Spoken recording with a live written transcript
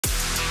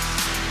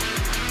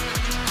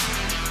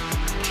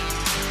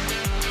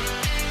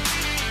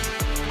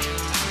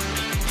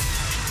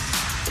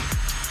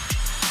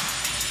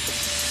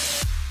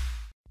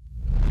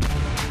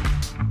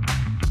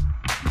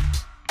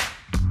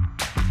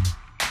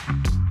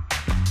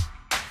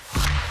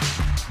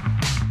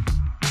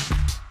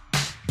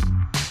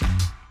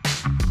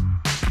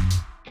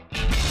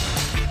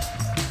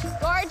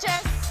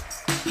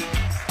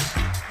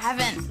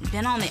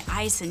been on the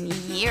ice in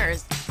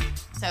years.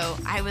 So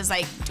I was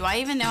like, do I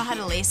even know how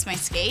to lace my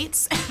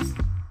skates?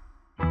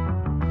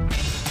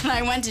 And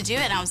I went to do it,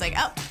 and I was like,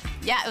 oh,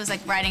 yeah, it was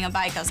like riding a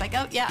bike. I was like,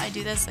 oh, yeah, I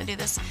do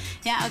this.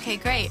 Yeah, okay,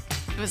 great.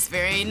 It was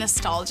very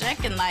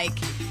nostalgic and like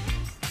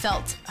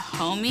felt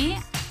homey.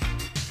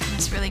 It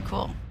was really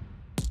cool.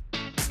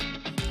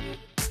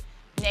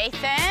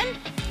 Nathan.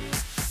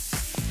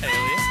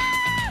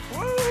 Hayley.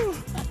 Woo!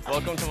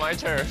 Welcome to my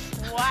turf.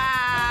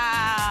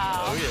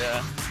 Wow. Oh,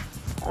 yeah.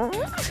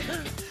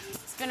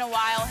 It's been a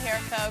while here,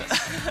 folks.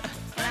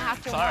 Gonna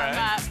have to warm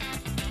up.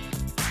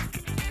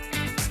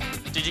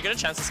 Did you get a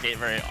chance to skate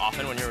very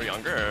often when you were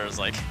younger, or it was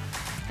like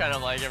kind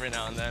of like every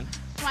now and then?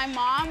 My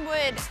mom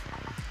would,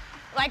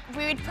 like,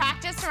 we would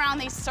practice around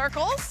these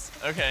circles.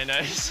 Okay,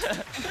 nice.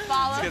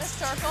 Follow the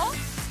circle.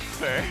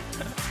 Fair.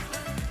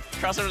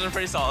 Crossovers are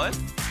pretty solid.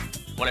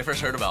 When I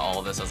first heard about all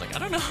of this, I was like, I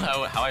don't know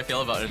how I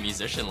feel about a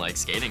musician like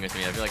skating with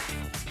me. I feel like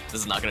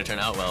this is not going to turn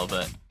out well,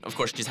 but of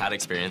course she's had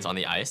experience on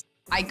the ice.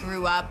 I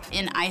grew up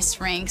in ice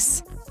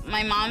rinks.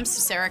 My mom's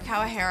Sarah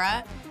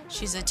Kawahara.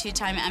 She's a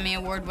two-time Emmy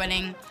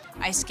Award-winning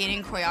ice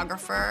skating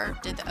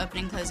choreographer, did the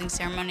opening closing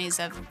ceremonies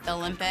of the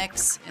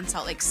Olympics in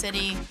Salt Lake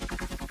City.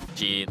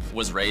 She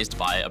was raised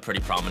by a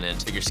pretty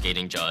prominent figure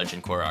skating judge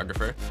and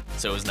choreographer,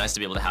 so it was nice to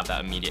be able to have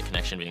that immediate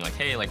connection, being like,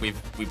 hey, like we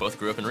both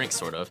grew up in rinks,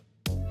 sort of.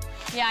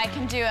 Yeah, I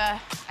can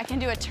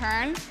do a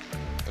turn.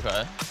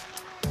 Okay.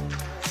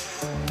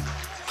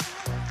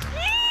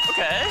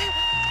 Okay,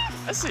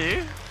 I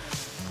see.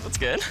 That's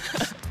good.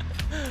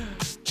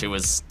 She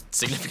was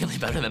significantly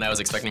better than I was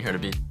expecting her to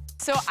be.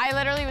 So I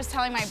literally was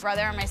telling my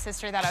brother and my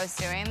sister that I was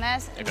doing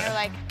this, and they're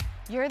like,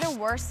 you're the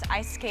worst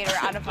ice skater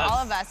out of all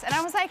of us. And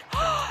I was like,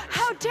 oh,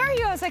 how dare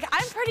you? I was like,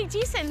 I'm pretty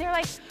decent. And they're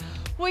like,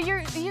 well,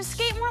 you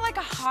skate more like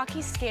a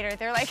hockey skater.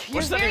 They're like,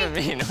 what's that even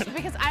mean?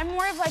 Because I'm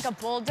more of like a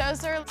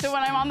bulldozer. So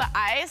when I'm on the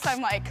ice,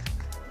 I'm like.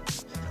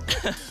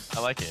 I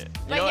like it. You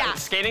but know yeah. what?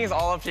 Skating is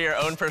all up to your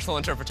own personal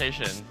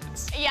interpretation.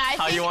 It's yeah,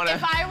 I think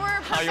if I were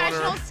a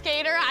professional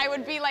skater, I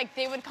would be like,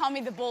 they would call me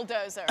the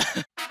bulldozer.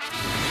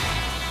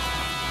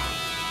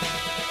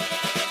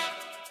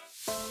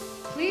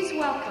 Please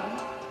welcome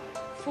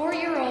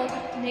 4-year-old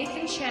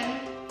Nathan Chen.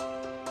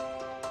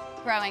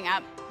 Growing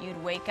up,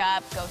 you'd wake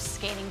up, go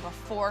skating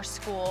before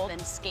school, then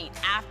skate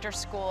after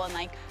school, and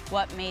like,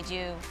 what made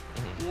you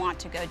want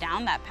to go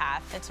down that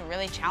path? It's a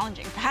really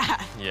challenging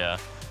path. Yeah.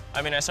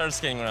 I mean, I started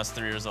skating when I was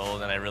 3 years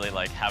old, and I really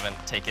like haven't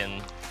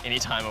taken any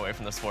time away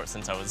from the sport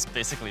since I was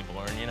basically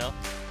born, you know?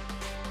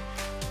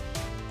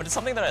 But it's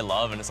something that I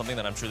love, and it's something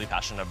that I'm truly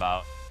passionate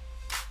about.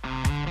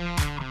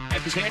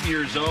 At 10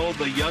 years old,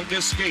 the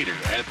youngest skater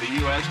at the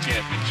U.S.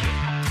 Championship.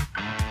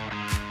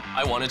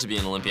 I wanted to be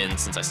an Olympian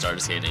since I started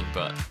skating,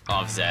 but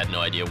obviously I had no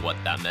idea what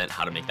that meant,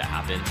 how to make that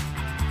happen.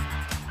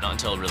 Not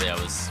until really I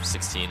was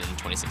 16 in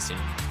 2016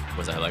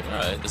 was I like, all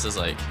right, this is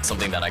like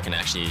something that I can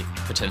actually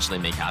potentially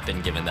make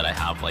happen given that I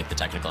have like the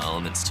technical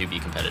elements to be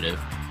competitive.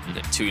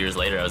 And 2 years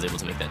later, I was able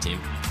to make that team.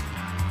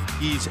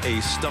 He's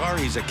a star,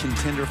 he's a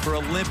contender for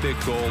Olympic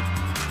gold.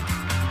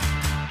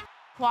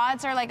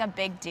 Quads are like a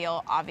big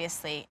deal,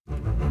 obviously.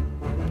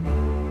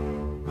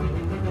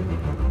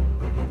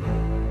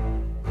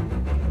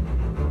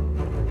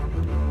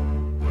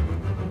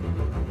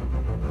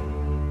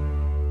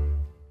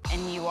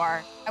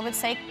 Are, I would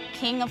say,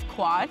 king of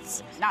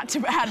quads. Not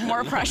to add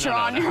more pressure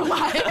on your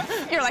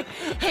life. You're like,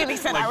 Hayley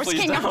said I was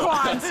king of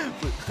quads.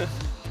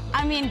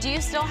 I mean, do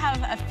you still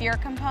have a fear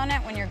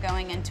component when you're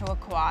going into a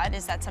quad?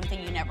 Is that something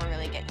you never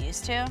really get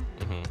used to?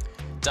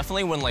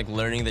 Definitely when like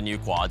learning the new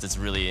quads, it's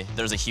really,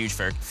 there's a huge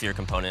fear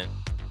component.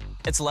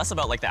 It's less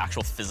about like the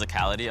actual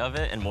physicality of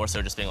it and more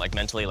so just being like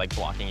mentally like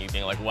blocking you,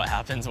 being like, what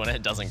happens when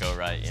it doesn't go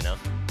right, you know?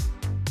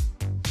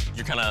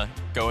 You're kind of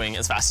going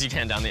as fast as you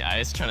can down the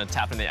ice, trying to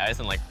tap in the ice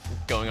and like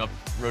going up,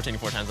 rotating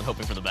 4 times and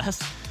hoping for the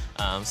best.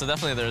 So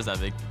definitely there's that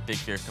big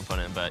fear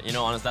component. But you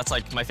know, honestly, that's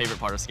like my favorite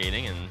part of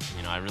skating, and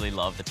you know, I really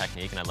love the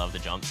technique and I love the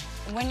jumps.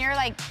 When you're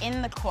like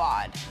in the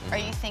quad, are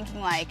you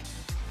thinking like,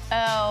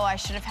 oh, I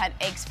should have had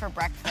eggs for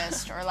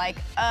breakfast, or like,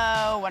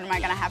 oh, what am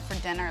I gonna have for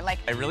dinner? Like,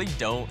 I really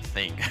don't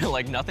think.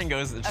 Like nothing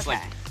goes, it's just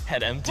like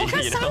head empty.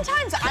 Because you know?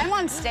 Sometimes I'm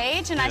on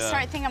stage and I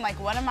start thinking, I'm like,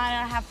 what am I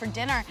gonna have for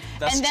dinner?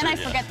 That's and then true, I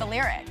forget the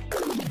lyric.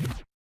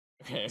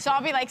 Okay. So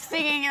I'll be like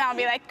singing and I'll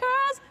be like,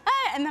 girls,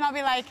 hey, and then I'll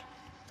be like,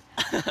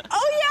 oh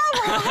yeah,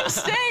 we're on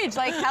stage.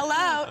 Like,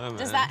 hello. Oh,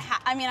 does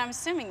that, I mean, I'm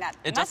assuming that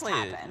it must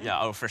definitely happen.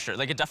 Yeah, oh, for sure.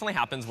 Like, it definitely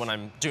happens when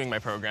I'm doing my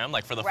program,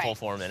 like for the full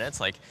 4 minutes.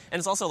 Like, and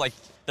it's also like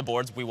the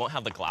boards, we won't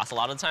have the glass a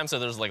lot of the time, so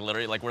there's like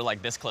literally, like we're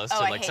like this close to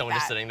like someone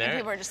just sitting there. And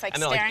people are just like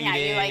and they're, staring like,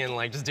 eating at you, like, and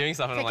like just doing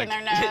stuff, and I'm like, their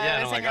nose, yeah, and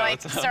I'm and like, you're oh,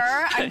 like, what's up?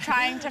 sir, I'm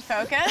trying to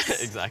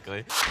focus.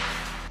 Exactly.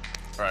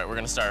 All right, we're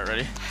gonna start.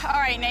 Ready? All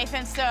right,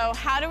 Nathan, so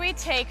how do we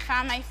take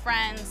Found My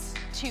Friends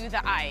to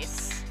the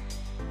ice?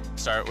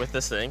 Start with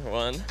this thing.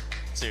 1,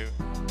 2.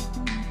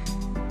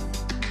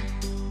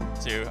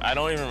 I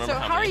don't even remember so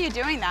how are many. you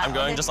doing that? I'm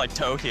going just like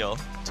toe heel,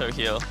 toe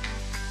heel.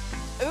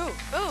 Ooh,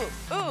 ooh,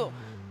 ooh.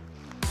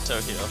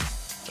 Toe heel.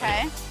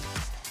 Okay.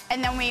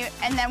 And then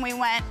we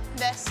went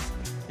this.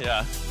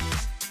 Yeah.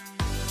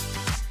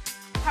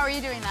 How are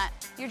you doing that?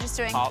 You're just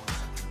doing... Hop,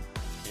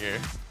 here,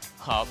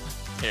 hop,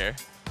 here.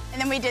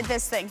 And then we did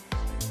this thing.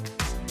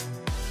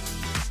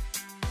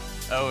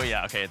 Oh,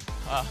 yeah, okay.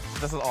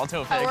 This is all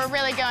toe pig. Oh, we're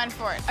really going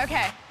for it.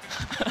 Okay.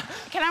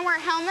 Can I wear a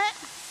helmet?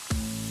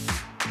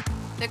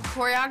 The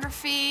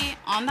choreography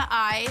on the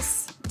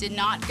ice did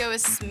not go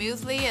as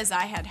smoothly as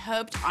I had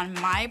hoped on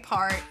my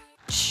part.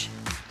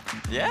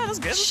 Yeah, that's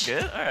good, that's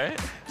good. All right.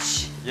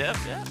 Yep,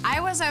 yeah. I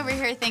was over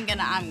here thinking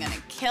I'm gonna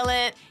kill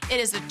it. It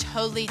is a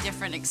totally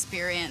different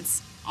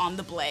experience on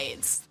the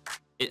blades.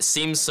 It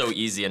seems so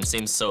easy and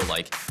seems so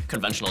like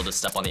conventional to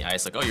step on the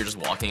ice, like, oh, you're just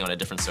walking on a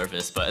different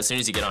surface. But as soon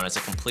as you get on, it's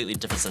a completely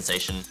different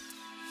sensation.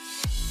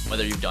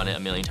 Whether you've done it a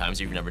million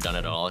times or you've never done it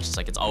at all, it's just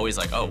like, it's always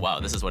like, oh, wow,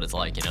 this is what it's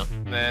like, you know?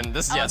 And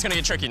this, yeah, it's gonna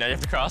get tricky. Now you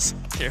have to cross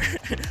here.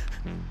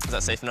 Is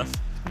that safe enough?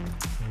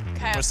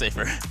 Okay. We're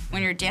safer.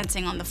 When you're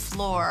dancing on the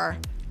floor,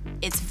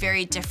 it's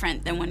very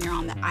different than when you're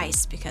on the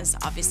ice, because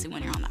obviously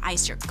when you're on the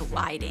ice, you're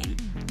gliding.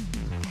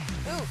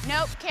 Ooh,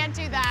 nope, can't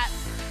do that.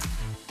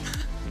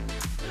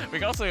 We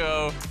can also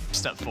go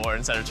step 4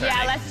 instead of turning.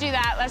 Yeah, let's do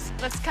that.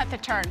 Let's cut the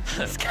turn.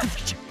 Let's cut the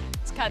turn.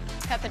 Let's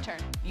cut the turn.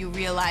 You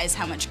realize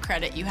how much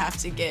credit you have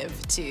to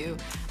give to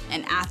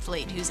an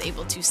athlete who's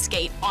able to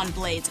skate on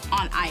blades,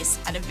 on ice,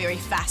 at a very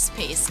fast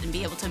pace and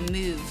be able to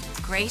move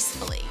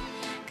gracefully.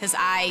 Because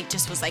I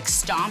just was like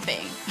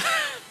stomping,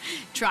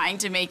 trying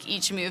to make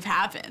each move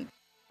happen.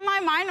 In my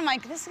mind, I'm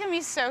like, this is gonna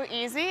be so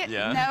easy.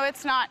 Yeah. No,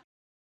 it's not.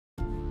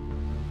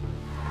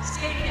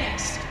 Skating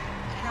next,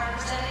 and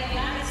representing the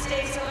United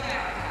States of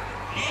America,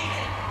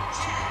 Nathan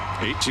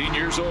Chen. 18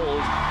 years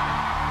old.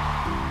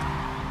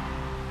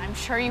 I'm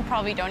sure you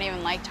probably don't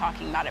even like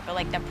talking about it, but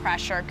like the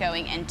pressure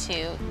going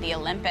into the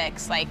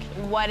Olympics, like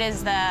what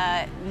is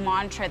the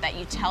mantra that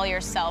you tell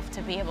yourself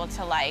to be able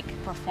to like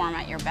perform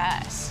at your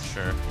best?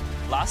 Sure.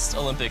 Last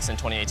Olympics in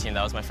 2018,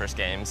 that was my first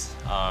games.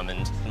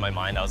 And in my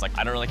mind, I was like,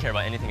 I don't really care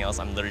about anything else.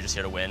 I'm literally just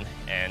here to win.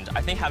 And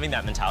I think having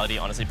that mentality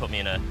honestly put me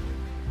in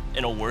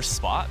a worse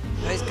spot.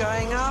 He's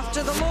going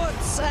after the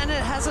Lutz, and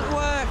it hasn't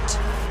worked.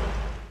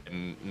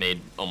 I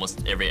made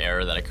almost every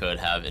error that I could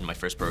have in my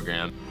first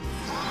program.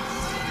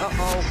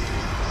 Uh-oh.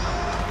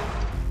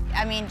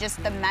 I mean,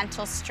 just the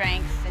mental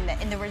strength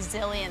and the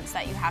resilience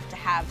that you have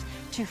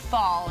to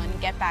fall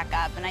and get back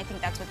up. And I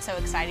think that's what's so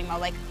exciting about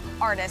like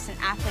artists and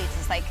athletes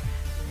is like,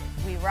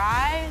 we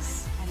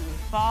rise and we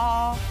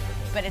fall,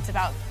 but it's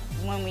about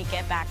when we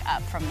get back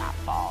up from that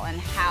fall and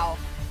how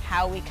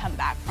we come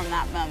back from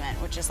that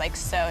moment, which is like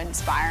so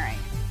inspiring.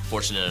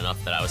 Fortunate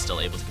enough that I was still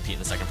able to compete in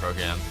the second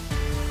program.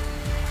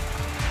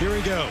 Here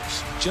he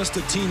goes, just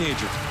a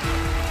teenager.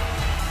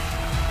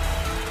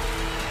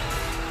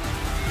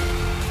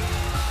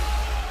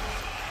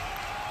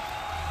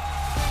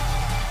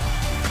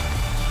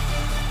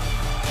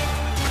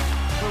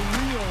 The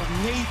real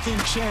Nathan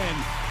Chen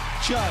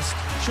just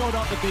showed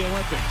up at the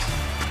Olympics.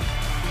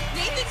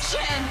 Nathan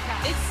Chen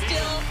is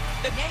still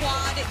the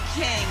quad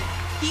king.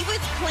 He was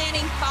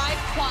planning 5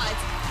 quads.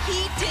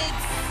 He did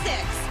 6.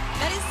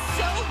 That is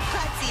so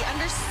gutsy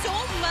under so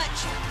much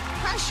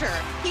pressure.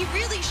 He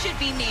really should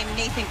be named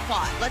Nathan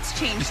Quad. Let's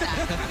change that.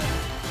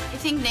 I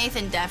think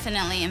Nathan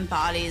definitely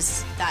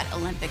embodies that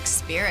Olympic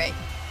spirit.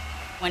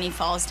 When he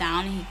falls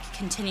down, he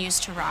continues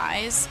to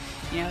rise.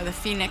 You know, the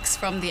phoenix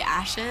from the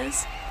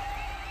ashes.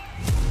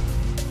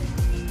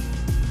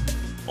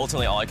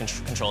 Ultimately, all I can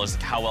control is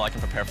how well I can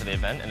prepare for the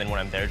event, and then when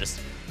I'm there, just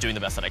doing the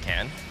best that I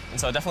can. And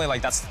so definitely,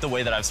 like, that's the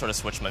way that I've sort of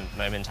switched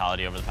my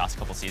mentality over the past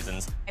couple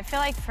seasons. I feel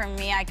like for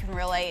me, I can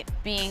relate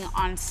being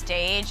on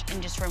stage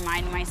and just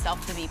reminding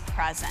myself to be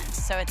present.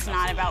 So it's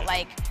not about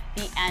like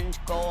the end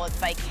goal.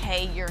 It's like,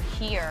 hey, you're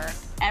here.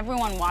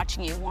 Everyone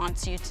watching you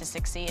wants you to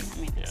succeed.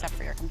 I mean, except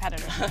for your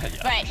competitors.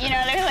 But you know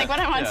what I mean? Like when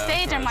I'm on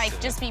stage, I'm like,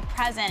 just be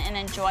present and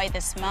enjoy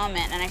this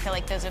moment. And I feel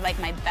like those are like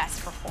my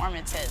best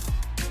performances.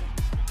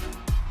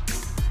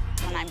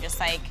 When I'm just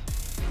like,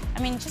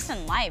 I mean, just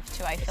in life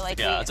too, I feel like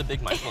it's a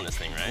big mindfulness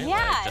thing, right?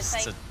 Yeah, like, just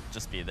it's to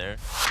just be there.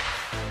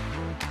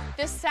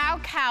 The sow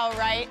cow,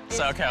 right?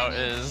 Sow cow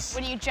is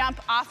when you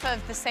jump off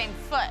of the same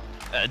foot.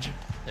 Edge,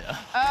 yeah.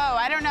 Oh,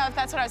 I don't know if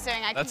that's what I was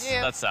doing.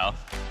 That's sow.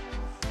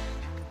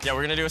 Yeah,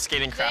 we're gonna do a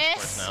skating crash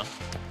course now.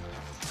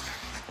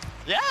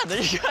 Yeah,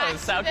 there you go.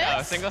 Sow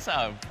cow, single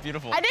sow,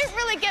 beautiful. I didn't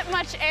really get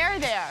much air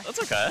there.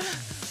 That's okay.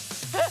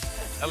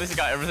 At least you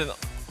got everything.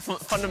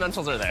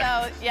 Fundamentals are there.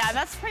 So yeah,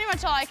 that's pretty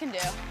much all I can do.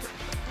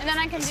 And then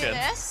I can do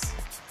this.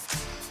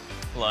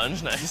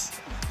 Lunge, nice.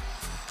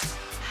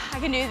 I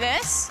can do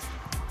this.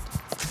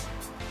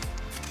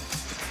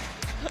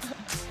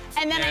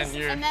 And then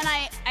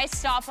I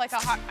stop like a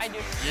hard.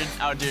 You're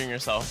outdoing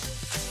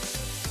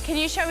yourself. Can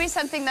you show me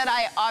something that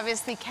I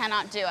obviously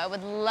cannot do? I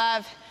would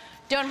love.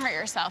 Don't hurt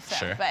yourself though.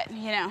 Sure. But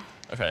you know.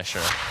 Okay,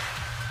 sure.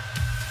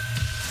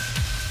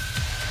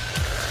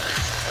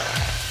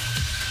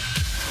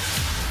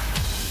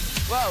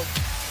 Whoa.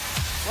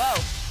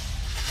 Whoa.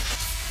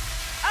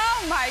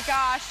 Oh my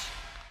gosh.